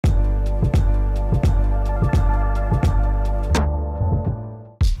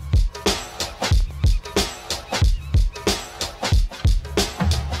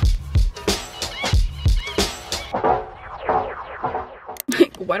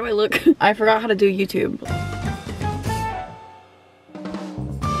do I look? I forgot how to do YouTube.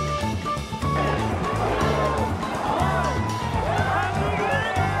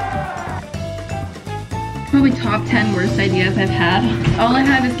 Probably top 10 worst ideas I've had. All I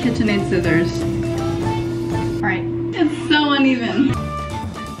have is KitchenAid scissors. Alright, it's so uneven.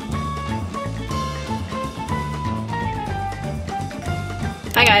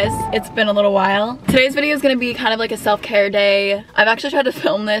 Hi guys, it's been a little while. Today's video is gonna be kind of like a self-care day. I've actually tried to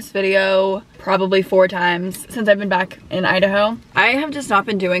film this video probably 4 times since I've been back in Idaho. I have just not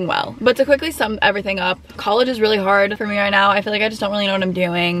been doing well. But to quickly sum everything up, college is really hard for me right now. I feel like I just don't really know what I'm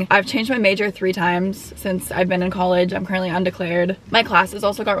doing. I've changed my major 3 times since I've been in college. I'm currently undeclared. My classes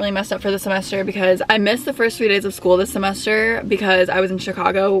also got really messed up for the semester because I missed the first 3 days of school this semester because I was in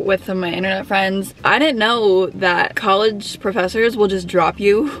Chicago with some of my internet friends. I didn't know that college professors will just drop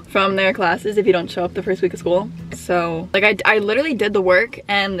you from their classes if you don't show up the first week of school. So like I literally did the work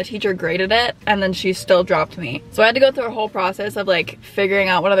and the teacher graded it, and then she still dropped me. So I had to go through a whole process of like figuring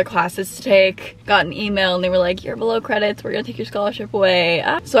out what other classes to take. Got an email and they were like, you're below credits, we're gonna take your scholarship away.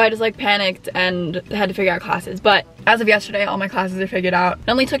 So I just like panicked and had to figure out classes. But as of yesterday, all my classes are figured out. It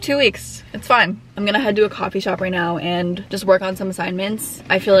only took 2 weeks. It's fine. I'm gonna head to a coffee shop right now and just work on some assignments.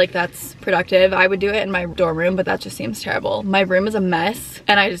 I feel like that's productive. I would do it in my dorm room, but that just seems terrible. My room is a mess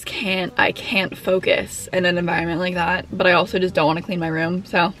and I can't focus in an environment like that, but I also just don't want to clean my room.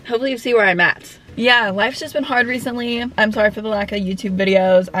 So hopefully you see where I'm at. Yeah, life's just been hard recently. I'm sorry for the lack of YouTube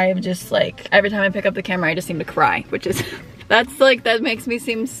videos. I have just like, every time I pick up the camera, I just seem to cry, which is, that makes me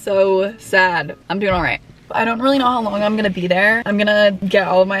seem so sad. I'm doing all right. I don't really know how long I'm gonna be there. I'm gonna get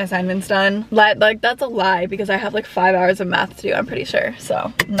all of my assignments done. Like, that's a lie because I have like 5 hours of math to do, I'm pretty sure.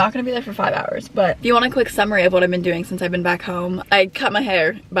 So I'm not gonna be there for 5 hours. But if you want a quick summary of what I've been doing since I've been back home, I cut my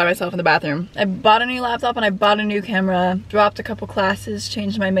hair by myself in the bathroom. I bought a new laptop and I bought a new camera, dropped a couple classes,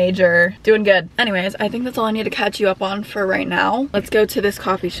 changed my major, doing good. Anyways, I think that's all I need to catch you up on for right now. Let's go to this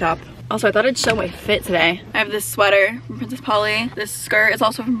coffee shop. Also, I thought I'd show my fit today. I have this sweater from Princess Polly. This skirt is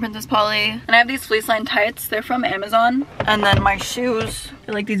also from Princess Polly. And I have these fleece line tights. They're from Amazon. And then my shoes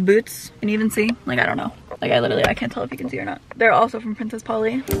are like these boots. Can you even see? Like, I don't know. Like, I can't tell if you can see or not. They're also from Princess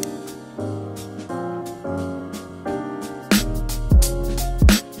Polly.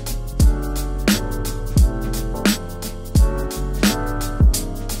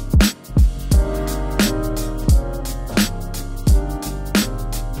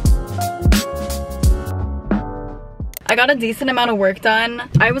 I got a decent amount of work done.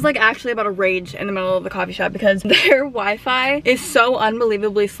 I was like actually about to rage in the middle of the coffee shop because their Wi-Fi is so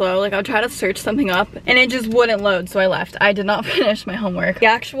unbelievably slow. Like I would try to search something up and it just wouldn't load, so I left. I did not finish my homework. The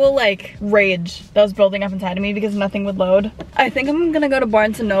actual like rage that was building up inside of me because nothing would load. I think I'm gonna go to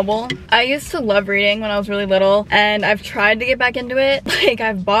Barnes & Noble. I used to love reading when I was really little and I've tried to get back into it. Like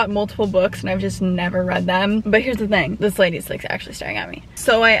I've bought multiple books and I've just never read them. But here's the thing, this lady's like actually staring at me.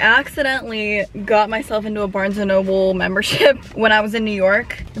 So I accidentally got myself into a Barnes & Noble membership when I was in New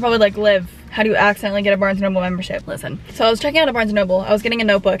York. You're probably like, Liv, how do you accidentally get a Barnes & Noble membership? Listen, so I was checking out a Barnes & Noble. I was getting a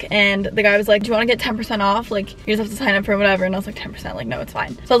notebook and the guy was like, do you want to get 10% off? Like, you just have to sign up for whatever. And I was like, 10%? Like, no, it's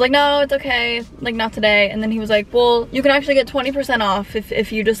fine. So I was like, no, it's okay. Like, not today. And then he was like, well, you can actually get 20% off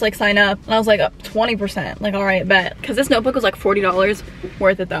if you just like sign up. And I was like, 20%? Like, all right, bet. Because this notebook was like $40.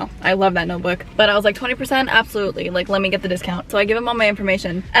 Worth it though. I love that notebook. But I was like, 20%? Absolutely. Like, let me get the discount. So I give him all my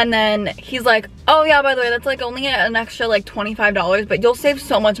information. And then he's like, oh yeah, by the way, that's like only an extra like $25, but you'll save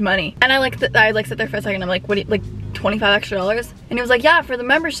so much money. And I sit there for a second. I'm like, what do you, like $25 extra? And he was like, yeah, for the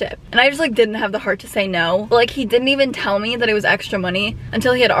membership. And I just like didn't have the heart to say no. But, like he didn't even tell me that it was extra money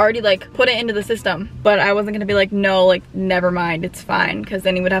until he had already like put it into the system. But I wasn't gonna be like, no, like never mind, it's fine, because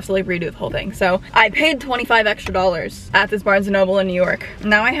then he would have to like redo the whole thing. So I paid $25 extra at this Barnes & Noble in New York.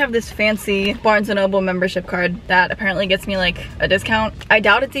 Now I have this fancy Barnes & Noble membership card that apparently gets me like a discount. I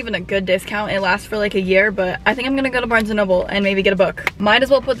doubt it's even a good discount. It lasts for like a year, but I think I'm gonna go to Barnes & Noble and maybe get a book. Might as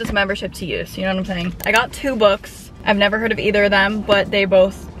well put this membership to use, you know what I'm saying? I got 2 books. I've never heard of either of them, but they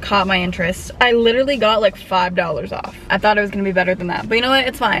both caught my interest. I literally got like $5 off. I thought it was gonna be better than that, but you know what?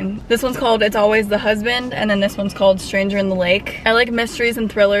 It's fine. This one's called It's Always the Husband, and then this one's called Stranger in the Lake. I like mysteries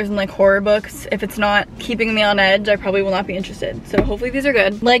and thrillers and like horror books. If it's not keeping me on edge, I probably will not be interested. So hopefully these are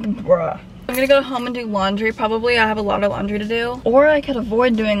good. Like, bruh. I'm gonna go home and do laundry probably. I have a lot of laundry to do. Or I could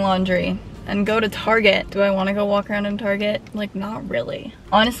avoid doing laundry and go to Target. Do I want to go walk around in Target? Like, not really.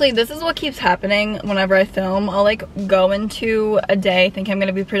 Honestly, this is what keeps happening whenever I film. I'll like go into a day thinking I'm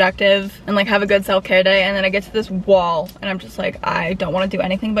gonna be productive and like have a good self-care day, and then I get to this wall and I'm just like, I don't want to do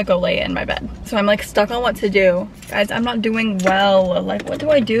anything but go lay in my bed. So I'm like stuck on what to do. Guys, I'm not doing well. Like, what do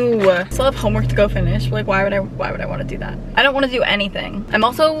I do? I still have homework to go finish. Like, why would I want to do that? I don't want to do anything. I'm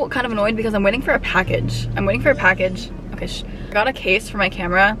also kind of annoyed because I'm waiting for a package. Okay, I got a case for my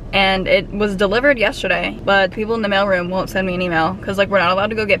camera and it was delivered yesterday, but people in the mailroom won't send me an email because like we're not allowed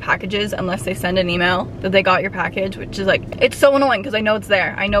to go get packages unless they send an email that they got your package, which is like, it's so annoying because I know it's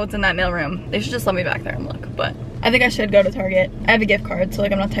there. I know it's in that mailroom. They should just let me back there and look, but I think I should go to Target. I have a gift card, so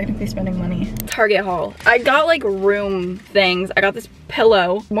like I'm not technically spending money. Target haul. I got like room things. I got this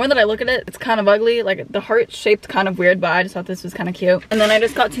pillow. The more that I look at it, it's kind of ugly. Like the heart shaped kind of weird, but I just thought this was kind of cute. And then I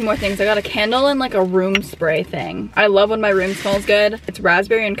just got two more things. I got a candle and like a room spray thing. I love when my room smells good. It's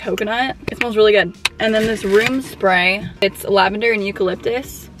raspberry and coconut. It smells really good. And then this room spray, it's lavender and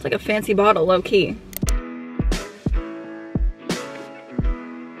eucalyptus. It's like a fancy bottle, low key.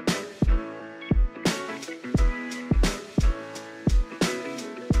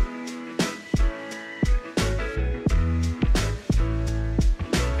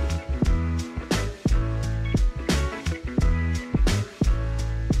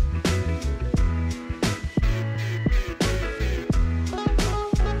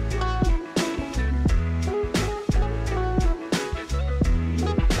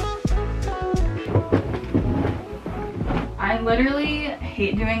 I literally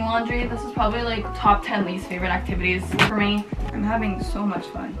hate doing laundry. This is probably like top 10 least favorite activities for me. I'm having so much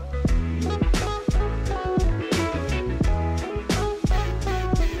fun.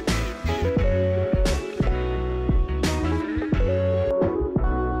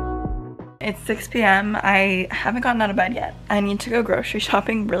 It's 6 p.m. I haven't gotten out of bed yet. I need to go grocery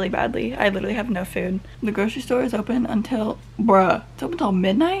shopping really badly. I literally have no food. The grocery store is open until, it's open until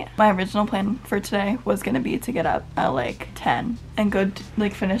midnight. My original plan for today was gonna be to get up at like 10 and go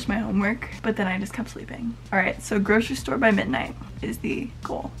like finish my homework, but then I just kept sleeping. All right, so grocery store by midnight is the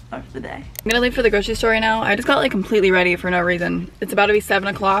goal of the day. I'm gonna leave for the grocery store right now. I just got like completely ready for no reason. It's about to be 7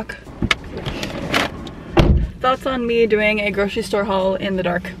 o'clock. Thoughts on me doing a grocery store haul in the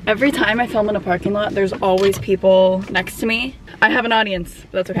dark. Every time I film in a parking lot, there's always people next to me. I have an audience,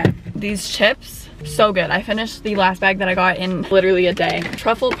 but that's okay. These chips, so good. I finished the last bag that I got in literally a day.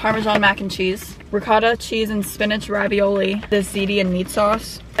 Truffle Parmesan mac and cheese, ricotta cheese and spinach ravioli, this ziti and meat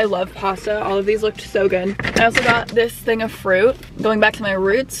sauce. I love pasta. All of these looked so good. I also got this thing of fruit. Going back to my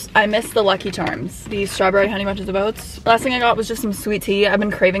roots, I missed the Lucky Charms, the strawberry honey bunches of oats. Last thing I got was just some sweet tea. I've been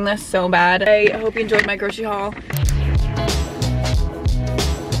craving this so bad. I hope you enjoyed my grocery haul.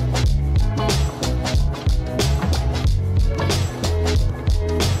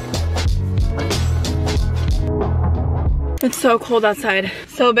 It's so cold outside.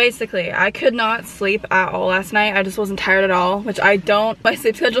 So basically, I could not sleep at all last night. I just wasn't tired at all, which I don't. My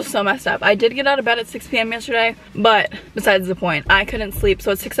sleep schedule's so messed up. I did get out of bed at 6 p.m. yesterday, but besides the point, I couldn't sleep.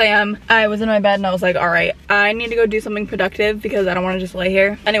 So at 6 a.m., I was in my bed and I was like, all right, I need to go do something productive because I don't want to just lay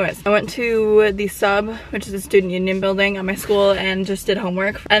here. Anyways, I went to the Sub, which is the student union building at my school, and just did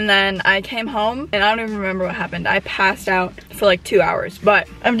homework. And then I came home and I don't even remember what happened. I passed out for like 2 hours, but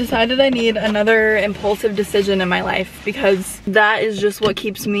I've decided I need another impulsive decision in my life because that is just what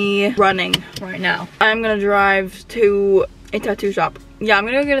keeps me running right now. I'm gonna drive to a tattoo shop. Yeah, I'm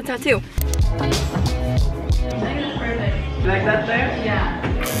gonna go get a tattoo. Like that there? Yeah.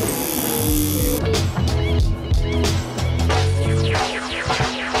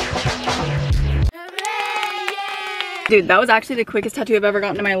 Dude, that was actually the quickest tattoo I've ever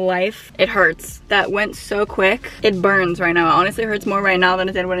gotten in my life. It hurts. That went so quick. It burns right now. It honestly hurts more right now than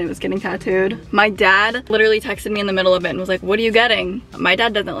it did when it was getting tattooed. My dad literally texted me in the middle of it and was like, what are you getting? My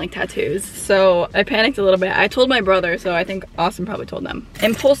dad doesn't like tattoos, so I panicked a little bit. I told my brother, so I think Austin probably told them.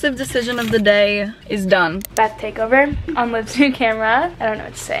 Impulsive decision of the day is done. Beth takeover on Liv's new camera. I don't know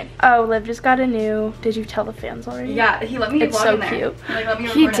what to say. Oh, Liv just got a new, did you tell the fans already? Yeah, he let me It's vlog so in there. cute. Like, let me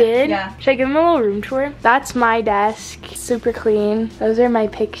He record it. did? Yeah. Should I give him a little room tour? That's my desk. Super clean. Those are my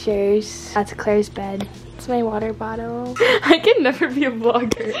pictures. That's Claire's bed. It's my water bottle. I can never be a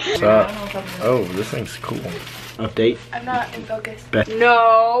vlogger. Oh, this thing's cool. Update. I'm not in focus. Beth.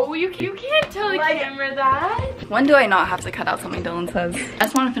 No, you can't tell the camera that. When do I not have to cut out something Dylan says? I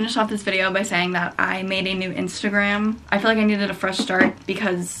just want to finish off this video by saying that I made a new Instagram. I feel like I needed a fresh start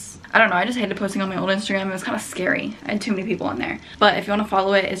because I don't know, I just hated posting on my old Instagram. It was kind of scary. I had too many people on there. But if you want to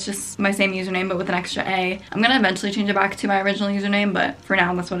follow it, it's just my same username but with an extra A. I'm gonna eventually change it back to my original username, but for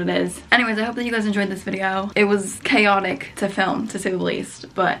now that's what it is. Anyways, I hope that you guys enjoyed this video. It was chaotic to film, to say the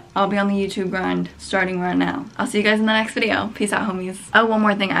least, but I'll be on the YouTube grind starting right now. I'll see you guys in the next video. Peace out, homies. Oh, one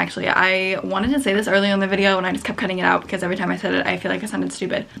more thing actually. I wanted to say this early in the video and I just kept cutting it out because every time I said it I feel like I sounded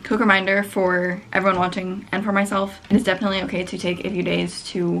stupid. Quick reminder for everyone watching and for myself, it is definitely okay to take a few days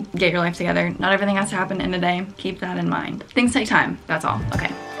to get your life together. Not everything has to happen in a day. Keep that in mind. Things take time, that's all.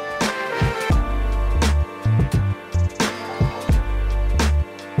 Okay.